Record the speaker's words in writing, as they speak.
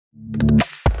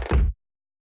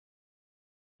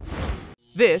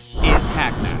This is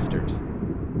Hackmasters.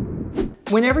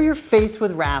 Whenever you're faced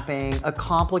with wrapping a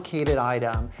complicated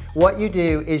item, what you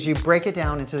do is you break it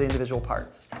down into the individual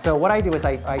parts. So what I do is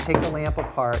I take the lamp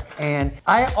apart, and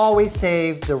I always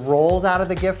save the rolls out of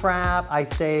the gift wrap. I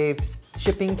save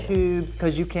shipping tubes,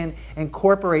 because you can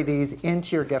incorporate these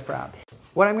into your gift wrap.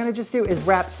 What I'm gonna just do is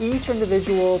wrap each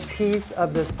individual piece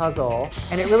of this puzzle,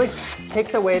 and it really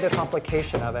takes away the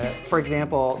complication of it. For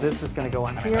example, this is gonna go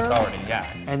on here. That's already, yeah.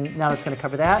 And now that's gonna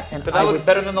cover that. And But that looks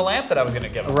better than the lamp that I was gonna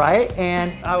give him. Right,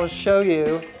 and I will show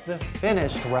you the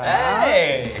finished wrap.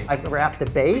 Hey! I've wrapped the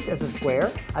base as a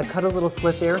square. I've cut a little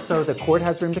slit there so the cord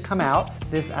has room to come out.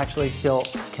 This actually still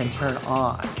can turn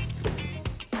on.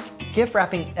 Gift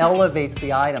wrapping elevates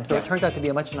the item, so it turns out to be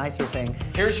a much nicer thing.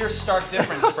 Here's your stark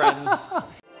difference, friends.